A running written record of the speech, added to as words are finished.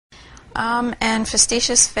And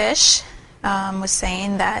Facetious Fish was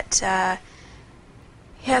saying that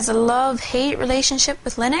he has a love-hate relationship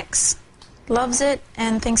with Linux. Loves it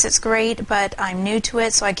and thinks it's great, but I'm new to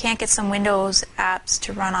it, so I can't get some Windows apps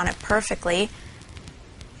to run on it perfectly.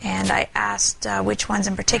 And I asked which ones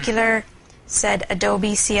in particular, said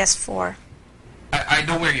Adobe CS4. I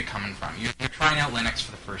know where you're coming from. You're trying out Linux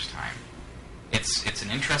for the first time. It's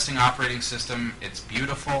an interesting operating system. It's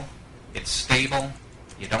beautiful. It's stable.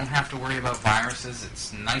 You don't have to worry about viruses.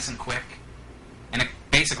 It's nice and quick. And it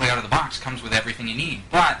basically out of the box comes with everything you need.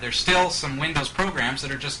 But there's still some Windows programs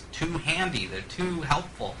that are just too handy. They're too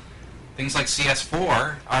helpful. Things like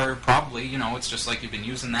CS4 are probably, it's just like you've been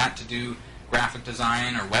using that to do graphic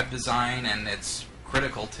design or web design, and it's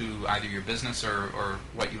critical to either your business or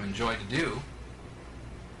what you enjoy to do.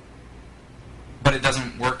 But it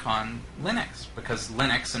doesn't work on Linux, because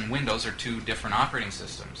Linux and Windows are two different operating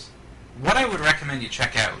systems. What I would recommend you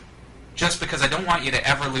check out, just because I don't want you to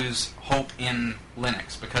ever lose hope in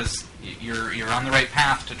Linux, because you're on the right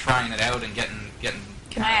path to trying it out and getting.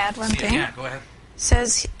 Can I add one thing? Yeah, go ahead.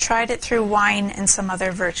 Says he tried it through Wine and some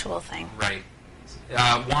other virtual thing. Right.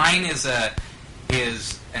 Wine is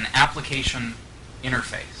an application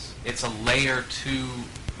interface. It's a layer to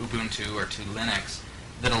Ubuntu or to Linux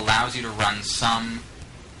that allows you to run some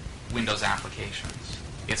Windows applications.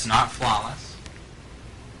 It's not flawless,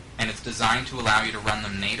 and it's designed to allow you to run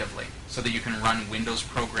them natively so that you can run Windows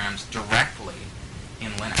programs directly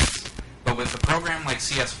in Linux. But with a program like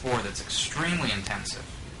CS4 that's extremely intensive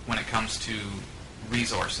when it comes to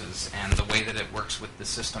resources and the way that it works with the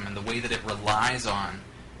system and the way that it relies on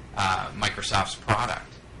Microsoft's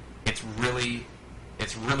product, it's really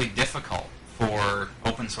difficult for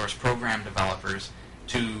open source program developers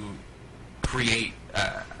to create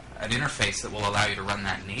an interface that will allow you to run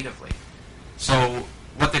that natively. So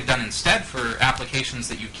what they've done instead for applications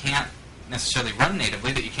that you can't necessarily run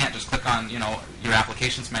natively, that you can't just click on your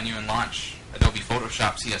applications menu and launch Adobe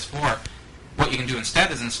Photoshop CS4, what you can do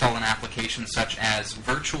instead is install an application such as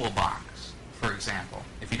VirtualBox, for example.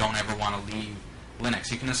 If you don't ever want to leave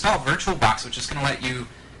Linux, you can install VirtualBox, which is going to let you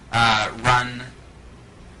run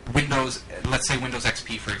Windows, let's say Windows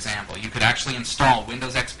XP, for example. You could actually install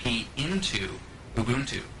Windows XP into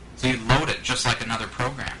Ubuntu. So you load it just like another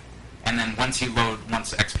program. And then once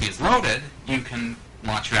XP is loaded, you can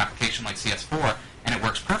launch your application like CS4, and it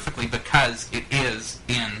works perfectly because it is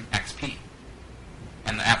in XP.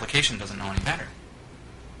 And the application doesn't know any better.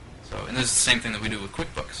 And this is the same thing that we do with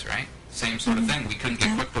QuickBooks, right? Same sort of thing. We couldn't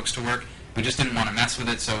get QuickBooks to work. We just didn't want to mess with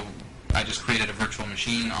it, so I just created a virtual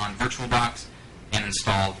machine on VirtualBox and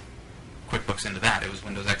installed QuickBooks into that. It was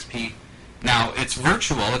Windows XP. Now, it's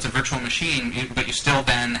virtual. It's a virtual machine, but you still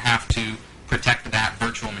then have to protect that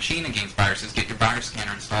virtual machine against viruses, get your virus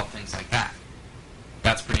scanner installed, things like that.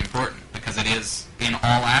 That's pretty important, because it is, in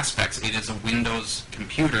all aspects, it is a Windows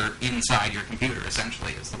computer inside your computer,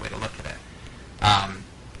 essentially, is the way to look at it.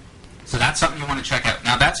 So that's something you want to check out.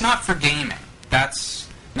 Now, that's not for gaming.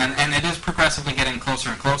 And it is progressively getting closer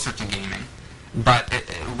and closer to gaming, but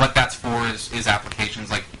what that's for is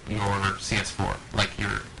applications like your CS4, like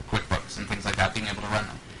your QuickBooks and things like that, being able to run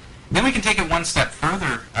them. Then we can take it one step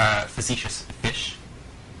further, Facetious Fish,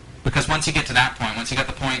 because once you get to that point, once you get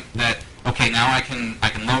the point that, okay, now I can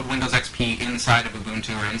load Windows XP inside of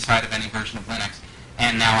Ubuntu or inside of any version of Linux,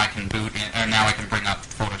 and now I can boot in, or now I can bring up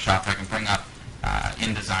Photoshop, or I can bring up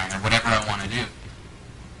InDesign, or whatever I want to do.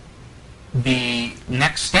 The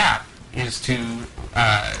next step is to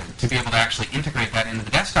be able to actually integrate that into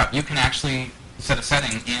the desktop. You can actually set a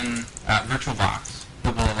setting in VirtualBox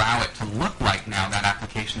that will allow it to look like now that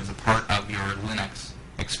application is a part of your Linux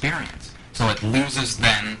experience. So it loses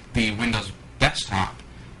then the Windows desktop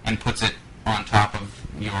and puts it on top of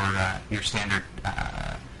your standard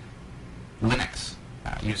Linux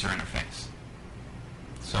user interface.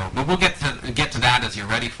 But we'll get to that as you're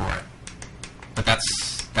ready for it. But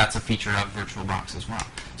that's a feature of VirtualBox as well.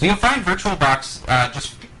 So you'll find VirtualBox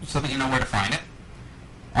just so that you know where to find it.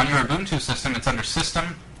 On your Ubuntu system, it's under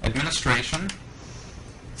System, Administration,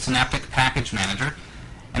 Synaptic Package Manager,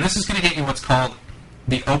 and this is going to get you what's called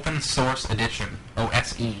the Open Source Edition,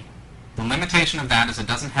 OSE. The limitation of that is it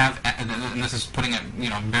doesn't have, and this is putting it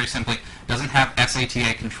very simply, doesn't have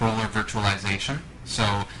SATA controller virtualization.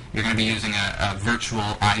 So you're going to be using a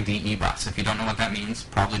virtual IDE bus. If you don't know what that means,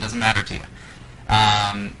 probably doesn't matter to you.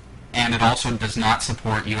 And it also does not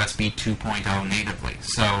support USB 2.0 natively.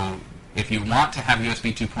 So if you want to have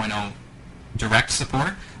USB 2.0 direct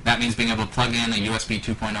support, that means being able to plug in a USB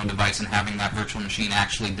 2.0 device and having that virtual machine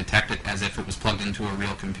actually detect it as if it was plugged into a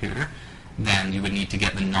real computer, then you would need to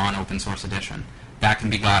get the non-open source edition. that can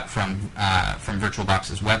be got from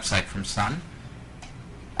VirtualBox's website from Sun.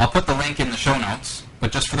 I'll put the link in the show notes,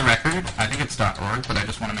 but just for the record, I think it's .org, but I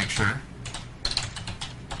just want to make sure.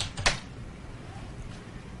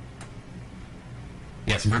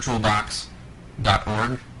 Yes,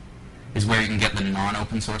 virtualbox.org is where you can get the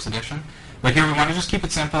non-open source edition. But here we want to just keep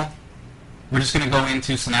it simple. We're just going to go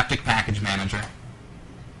into Synaptic Package Manager.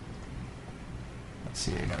 Let's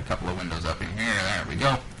see, I got a couple of windows up in here. There we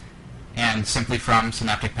go. And simply from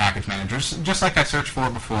Synaptic Package Manager, just like I searched for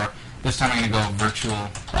before, this time I'm going to go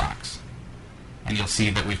VirtualBox. And you'll see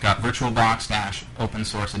that we've got VirtualBox-Open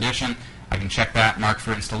Source Edition. I can check that, mark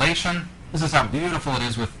for installation. This is how beautiful it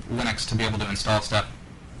is with Linux to be able to install stuff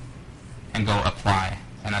and go apply.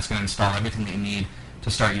 And that's going to install everything that you need to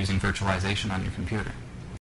start using virtualization on your computer.